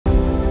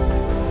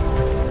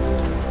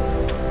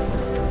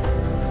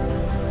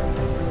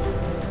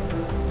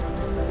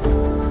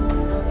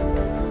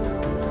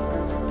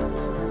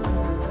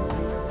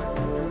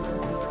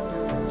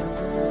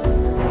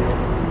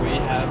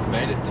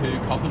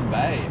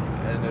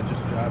and they're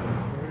just driving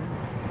through.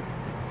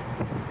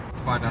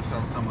 Find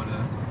ourselves somewhere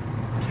to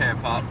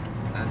camp up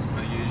as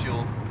per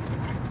usual,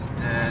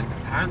 and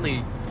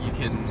apparently you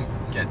can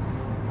get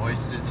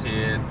oysters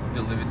here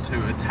delivered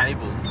to a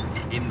table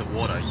in the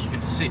water. You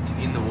can sit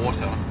in the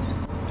water,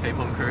 keep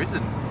on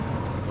cruising.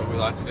 That's what we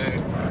like to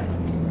do.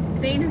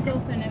 Ben has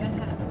also never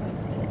had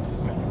oysters.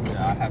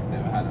 Yeah, I have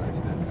never had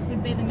oysters. This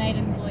would be the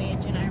maiden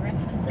voyage, and I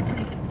reckon it's a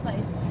pretty good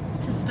place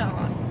to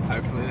start.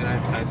 Hopefully they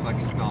don't taste like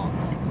snot.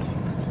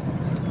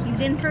 He's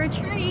in for a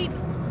treat.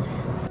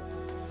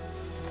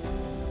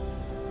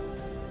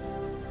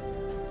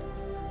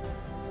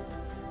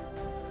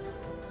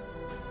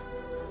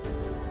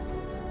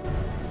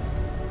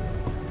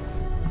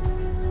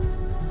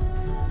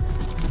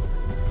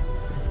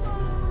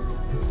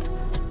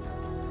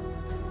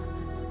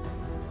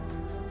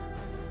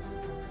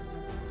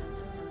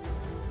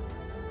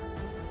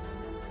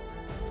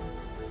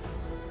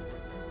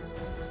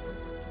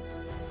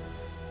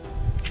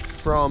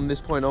 From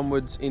this point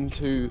onwards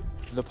into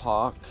the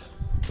park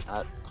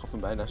at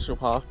Coffin Bay National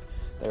Park,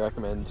 they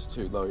recommend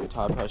to lower your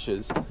tyre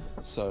pressures,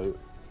 so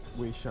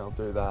we shall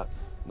do that.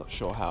 Not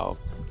sure how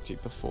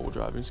big the four-wheel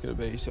driving is going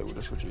to be, so we'll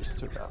just reduce it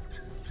to about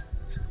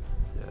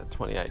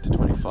 28 to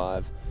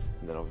 25,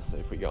 and then obviously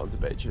if we go onto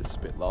beach it's a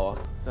bit lower.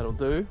 That'll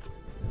do,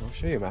 and I'll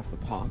show you a map of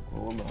the park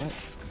while I'm at.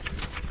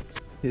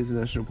 Here's the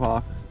national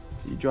park.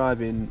 So you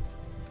drive in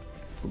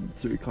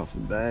through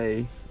Coffin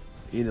Bay,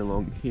 in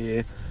along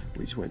here.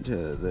 We just went to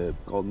the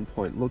Golden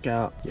Point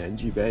Lookout,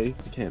 Yanji Bay.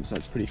 The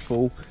campsite's pretty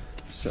full,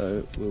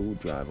 so we'll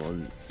drive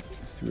on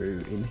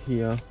through in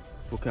here,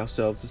 book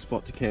ourselves a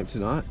spot to camp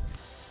tonight.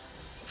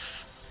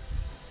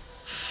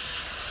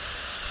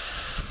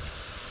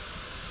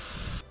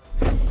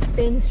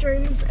 Ben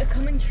streams are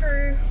coming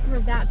through. We're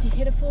about to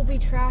hit a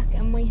 4B track,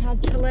 and we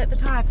had to let the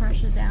tyre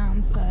pressure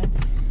down, so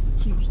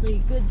it's usually a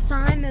good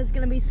sign. There's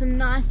going to be some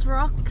nice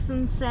rocks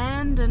and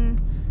sand and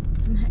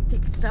some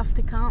hectic stuff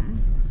to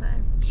come, so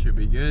should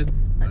be good.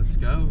 Let's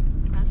go.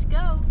 Let's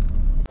go.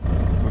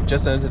 We've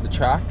just entered the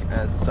track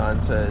and the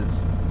sign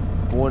says,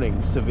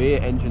 warning,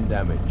 severe engine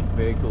damage.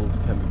 Vehicles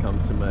can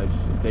become submerged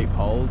in deep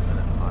holes and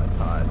at high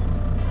tide.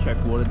 Check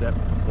water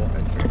depth before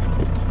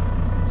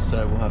entering.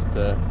 So we'll have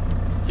to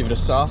give it a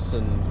suss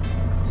and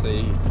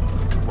see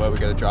where we're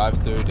going to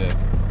drive through to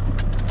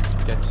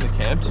get to the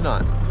camp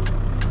tonight.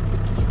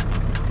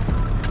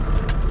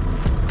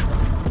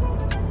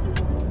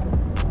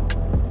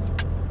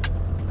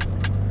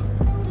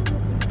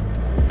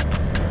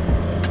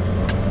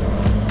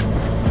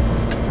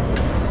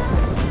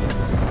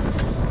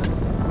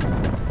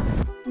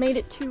 Made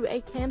it to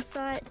a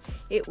campsite.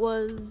 It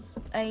was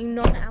a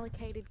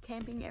non-allocated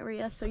camping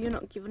area, so you're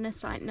not given a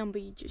site number,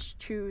 you just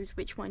choose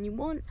which one you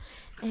want,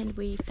 and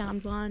we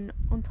found one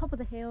on top of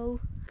the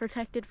hill,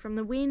 protected from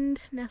the wind,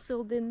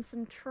 nestled in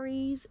some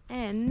trees,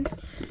 and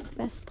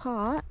best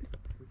part,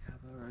 we have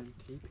our own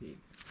teepee.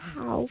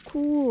 How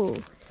cool!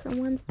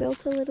 Someone's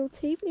built a little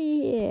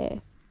teepee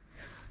here.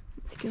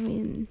 Let's go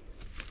in.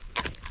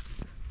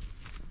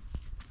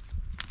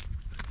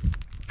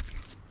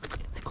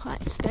 It's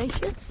quite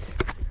spacious.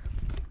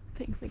 I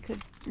think we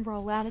could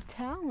roll out a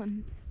towel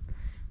and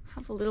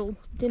have a little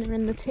dinner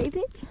in the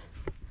teepee.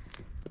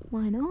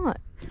 Why not?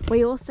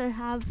 We also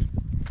have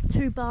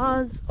 2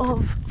 bars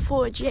of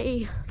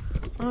 4G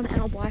on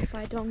our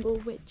Wi-Fi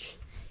dongle, which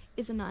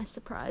is a nice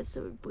surprise,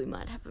 so we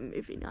might have a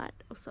movie night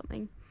or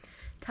something.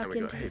 And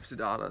we got heaps of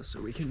data, so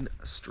we can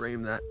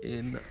stream that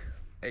in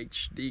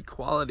HD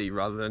quality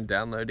rather than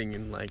downloading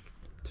in like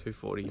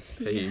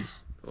 240p.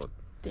 Yeah.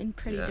 Been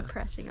pretty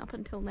depressing up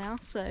until now,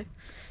 so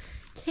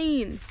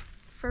keen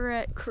for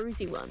a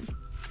cruisy one.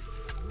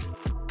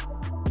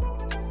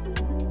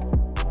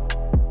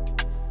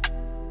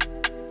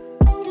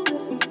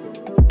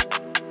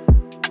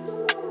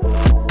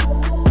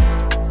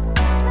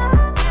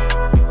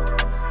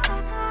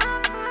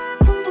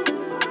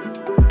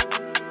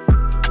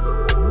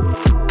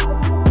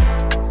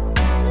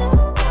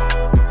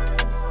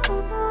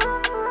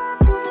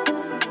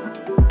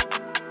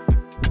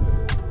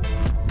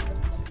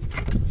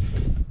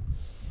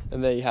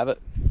 And there you have it.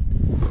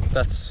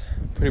 That's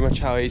pretty much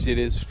how easy it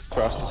is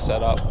for us to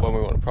set up when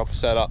we want a proper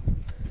setup.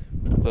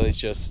 Lily's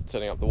just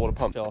setting up the water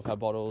pump, fill up our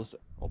bottles,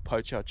 or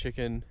poach our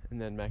chicken, and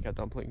then make our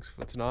dumplings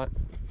for tonight.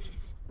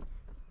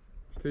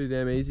 Pretty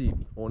damn easy.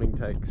 Awning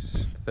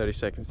takes 30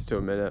 seconds to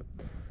a minute.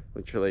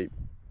 Literally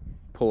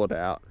pull it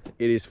out.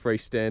 It is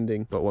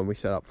freestanding, but when we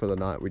set up for the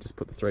night, we just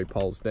put the 3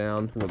 poles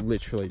down. We're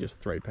literally just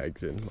 3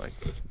 pegs in, like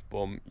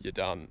boom, you're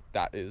done.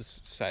 That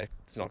is safe.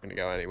 It's not gonna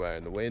go anywhere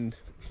in the wind.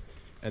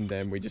 And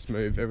then we just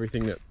move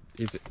everything that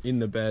is in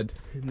the bed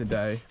in the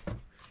day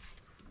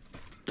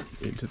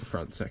into the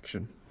front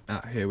section.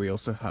 Out here we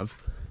also have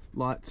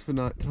lights for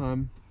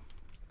nighttime,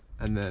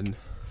 and then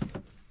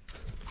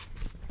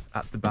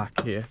at the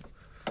back here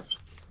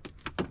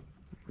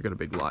we've got a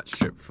big light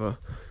strip for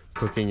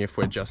cooking if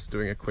we're just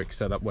doing a quick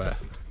setup where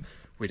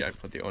we don't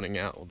put the awning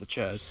out or the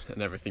chairs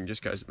and everything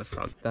just goes in the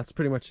front. That's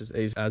pretty much as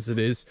easy as it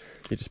is.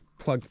 You just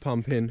plug the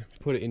pump in,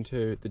 put it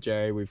into the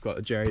jerry. We've got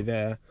a jerry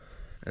there,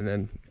 and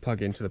then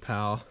plug into the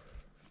power,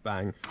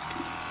 bang,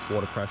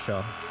 water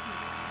pressure,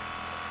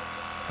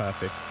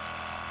 perfect.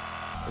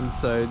 And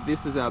so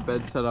this is our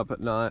bed setup at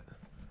night.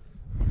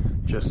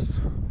 Just,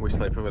 we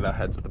sleep with our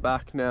heads at the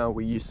back now.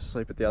 We used to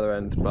sleep at the other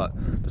end,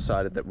 but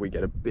decided that we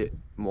get a bit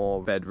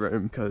more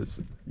bedroom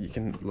because you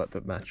can let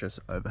the mattress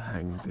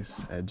overhang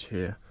this edge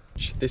here.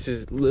 This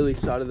is Lily's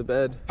side of the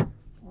bed.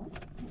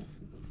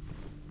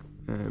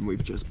 And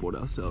we've just bought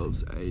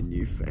ourselves a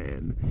new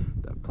fan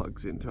that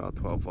plugs into our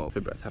 12-volt.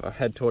 We both have our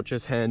head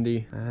torches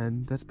handy,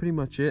 and that's pretty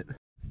much it.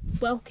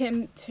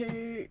 Welcome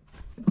to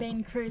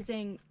Been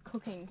Cruising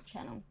Cooking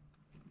channel.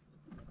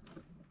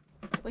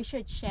 We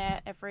should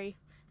share every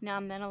now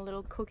and then a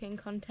little cooking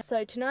content.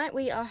 So tonight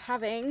we are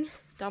having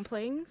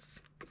dumplings,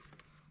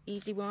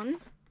 easy one,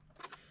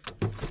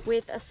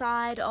 with a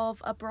side of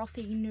a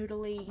brothy,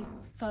 noodly,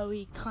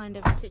 pho-y kind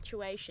of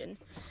situation.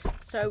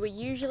 So we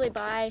usually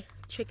buy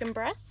chicken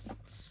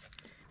breasts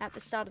at the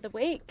start of the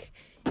week,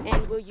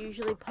 and we'll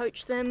usually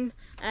poach them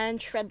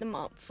and shred them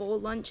up for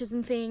lunches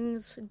and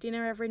things,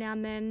 dinner every now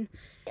and then.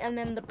 And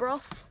then the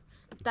broth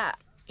that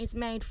is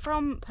made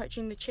from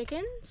poaching the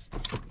chickens,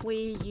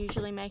 we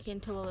usually make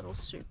into a little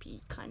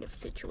soupy kind of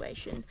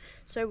situation.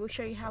 So we'll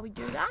show you how we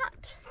do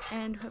that,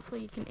 and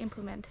hopefully you can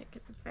implement it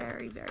because it's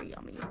very, very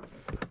yummy.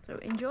 So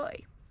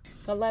enjoy.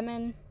 Got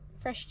lemon,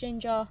 fresh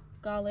ginger,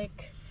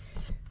 garlic,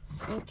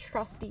 some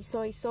trusty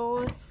soy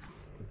sauce.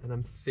 And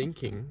I'm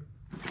thinking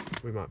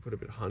we might put a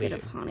bit of honey in.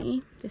 Bit of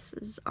honey. This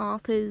is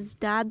Arthur's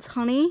dad's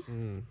honey,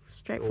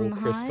 straight from the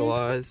hive.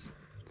 Crystallized.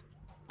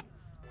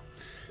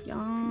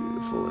 Yum.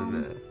 Beautiful in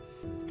there.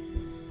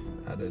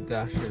 Add a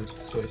dash of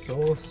soy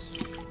sauce.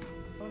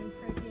 I'm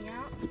freaking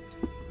out.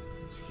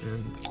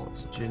 And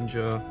lots of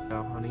ginger.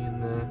 Our honey in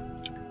there.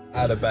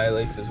 Add a bay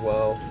leaf as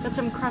well. Got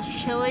some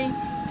crushed chili.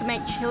 To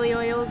make chili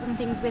oils and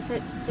things with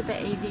it. Super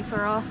easy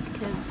for us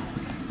because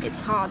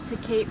it's hard to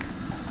keep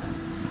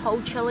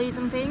whole chilies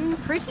and things.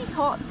 Pretty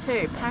hot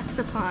too, packs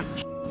a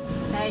punch.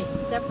 Okay,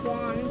 step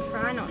one,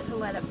 try not to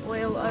let it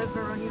boil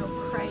over on your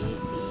crazy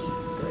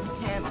good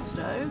camp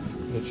stove.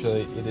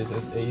 Literally, it is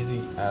as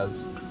easy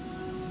as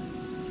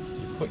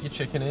you put your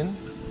chicken in.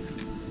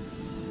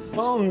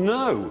 Oh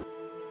no!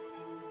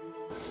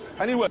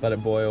 Anyway, Let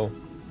it boil,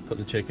 put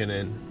the chicken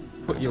in,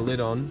 put your lid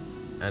on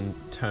and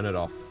turn it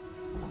off.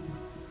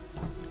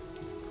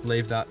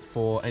 Leave that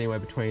for anywhere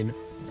between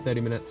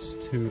 30 minutes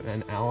to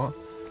an hour,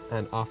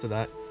 and after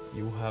that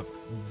you will have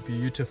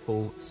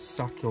beautiful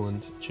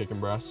succulent chicken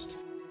breast.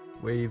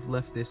 We've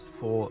left this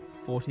for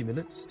 40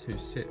 minutes to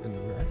sit and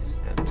rest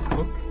and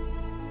cook.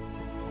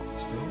 Hot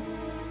still.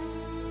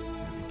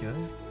 There we go.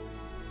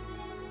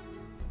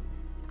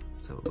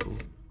 Let's have a little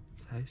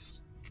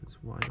taste, because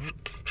why not?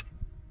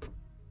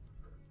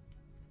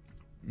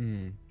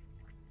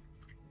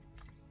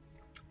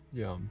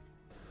 Yum.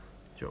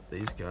 Drop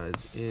these guys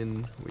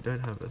in. We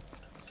don't have a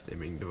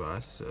steaming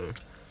device, so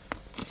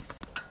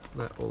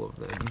let all of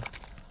them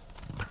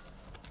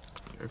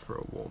go for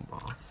a warm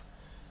bath.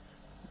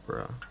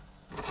 Bruh.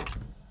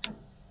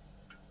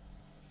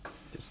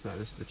 Just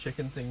noticed the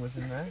chicken thing was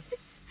in there.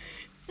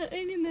 It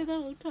ain't in there the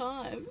whole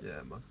time. Yeah,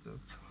 it must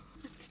have.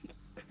 That's not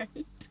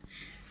great.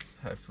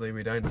 Hopefully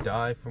we don't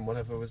die from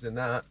whatever was in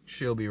that.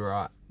 She'll be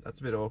right.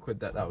 That's a bit awkward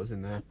that that was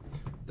in there.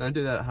 Don't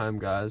do that at home,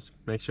 guys.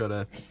 Make sure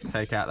to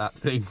take out that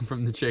thing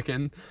from the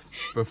chicken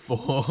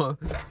before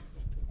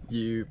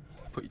you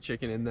put your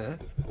chicken in there.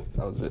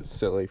 That was a bit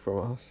silly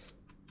from us.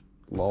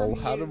 Lol,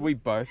 how did we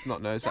both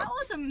not notice that? That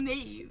wasn't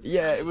me.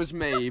 Yeah, it was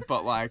me,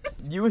 but like,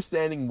 you were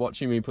standing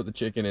watching me put the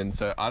chicken in,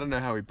 so I don't know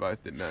how we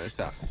both didn't notice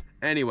that.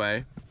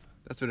 Anyway,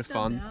 that's a bit of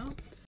fun.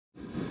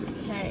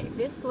 Okay,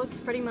 this looks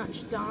pretty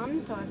much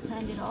done, so I've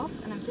turned it off,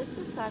 and I've just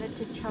decided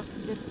to chuck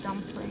the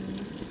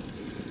dumplings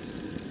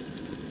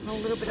in a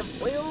little bit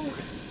of oil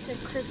to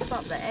crisp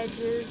up the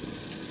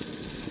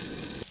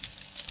edges.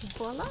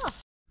 Voila!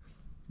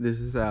 This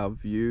is our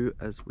view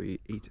as we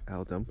eat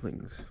our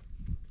dumplings.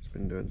 Just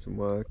been doing some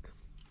work.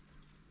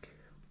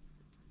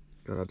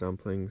 Got our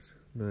dumplings,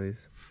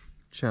 these,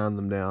 chowing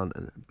them down,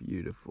 and a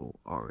beautiful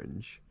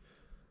orange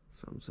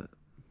sunset.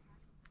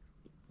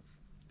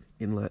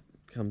 Inlet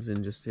comes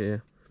in just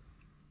here.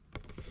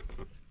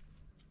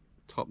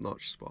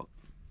 Top-notch spot.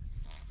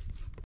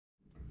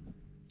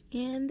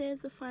 And there's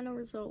the final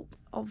result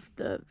of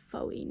the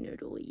pho-y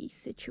noodly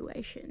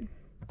situation.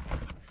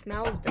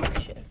 Smells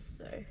delicious,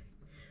 so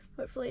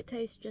hopefully it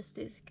tastes just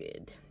as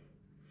good.